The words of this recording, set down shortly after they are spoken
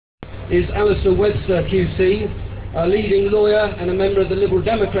is AlistairWebsterQC, a leading lawyer and a member of the Liberal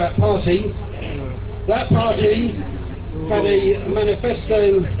Democrat Party. That party had a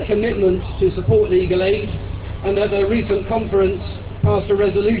manifesto commitment to support legal aid, and at a recent conference passed a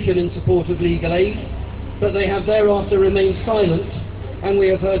resolution in support of legal aid, but they have thereafter remained silent, and we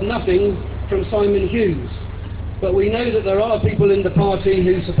have heard nothing from Simon Hughes. But we know that there are people in the party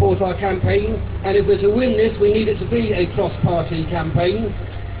who support our campaign, and if we're to win this, we need it to be a cross-party campaign.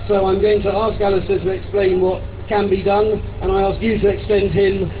 So I'm going to ask Alistair to explain what can be done, and I ask you to extend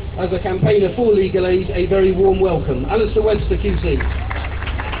him, as a campaigner for legal aid, a very warm welcome. AlistairWebsterQC.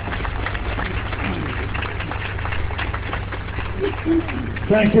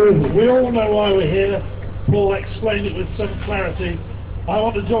 Thank you. We all know why we're here. Paul explained it with some clarity. I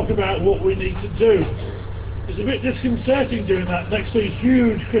want to talk about what we need to do. It's a bit disconcerting doing that next to his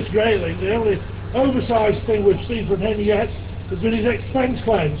huge Chris Grayling. The only oversized thing we've seen from him yet has been his expense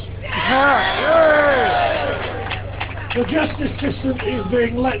claims. The justice system is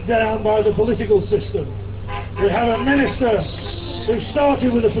being let down by the political system. We have a minister who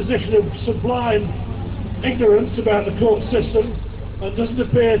started with a position of sublime ignorance about the court system and doesn't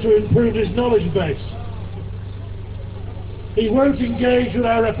appear to improve his knowledge base. He won't engage with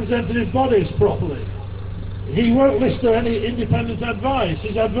our representative bodies properly. He won't listen to any independent advice.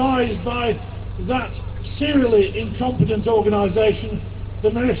 He's advised by that serially incompetent organisation,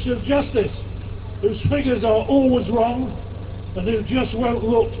 the Ministry of Justice, whose figures are always wrong and who just won't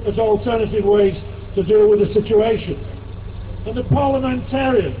look at alternative ways to deal with the situation. And the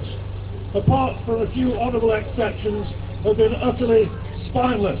parliamentarians, apart from a few honourable exceptions, have been utterly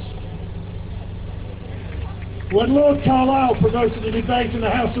spineless. When Lord Carlisle promoted a debate in the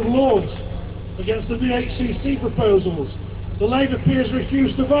House of Lords against the VHCC proposals, the Labour peers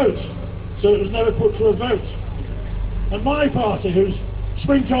refused to vote, so it was never put to a vote. And my party, whose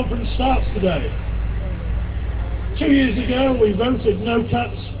spring conference starts today, 2 years ago we voted no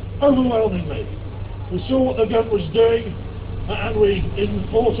cuts overwhelmingly. We saw what the government was doing, and we, in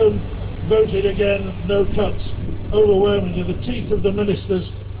autumn, voted again no cuts overwhelmingly, the teeth of the minister's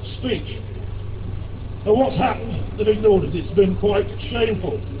speech. And what's happened? They've ignored it. It's been quite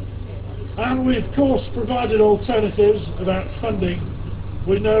shameful. And we, of course, provided alternatives about funding.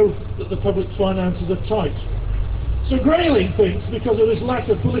 We know that the public finances are tight. So Grayling thinks, because of his lack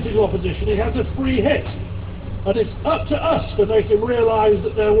of political opposition, he has a free hit. And it's up to us to make him realise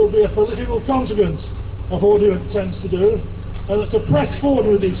that there will be a political consequence of what he intends to do, and that to press forward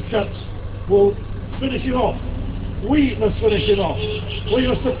with these cuts will finish him off. We must finish him off. We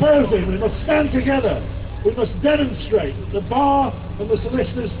must oppose him. We must stand together. We must demonstrate that the Bar and the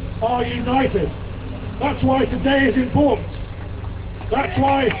Solicitors are united. That's why today is important. That's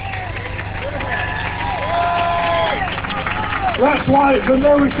why the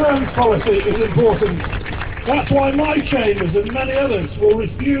no returns policy is important. That's why my chambers and many others will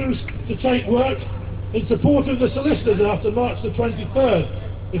refuse to take work in support of the Solicitors after March the 23rd,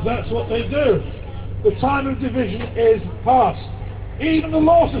 if that's what they do. The time of division is past. Even the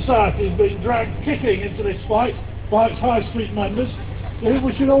Law Society is being dragged kicking into this fight by its High Street members, to whom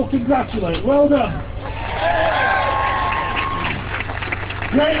we should all congratulate. Well done.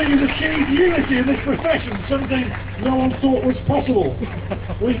 Grayling has achieved unity in this profession, something no one thought was possible.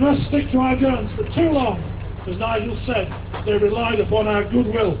 We must stick to our guns. For too long, as Nigel said, they relied upon our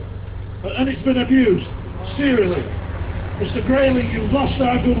goodwill, and it's been abused, serially. Mr. Grayling, you've lost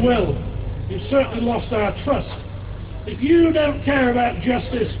our goodwill. You've certainly lost our trust. If you don't care about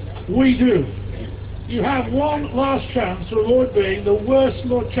justice, we do. You have one last chance to avoid being the worst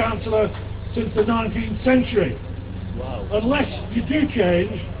Lord Chancellor since the 19th century. Wow. Unless you do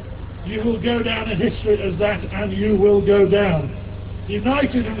change, you will go down in history as that, and you will go down.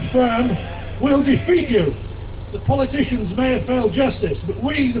 United and firm will defeat you. The politicians may have failed justice, but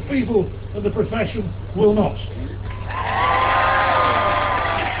we, the people and the profession, will not.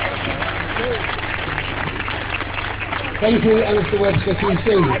 Thank you, AlistairWebsterQC.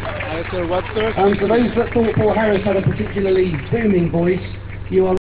 Alistair Webster. For those that thought Paul Harris had a particularly booming voice, you are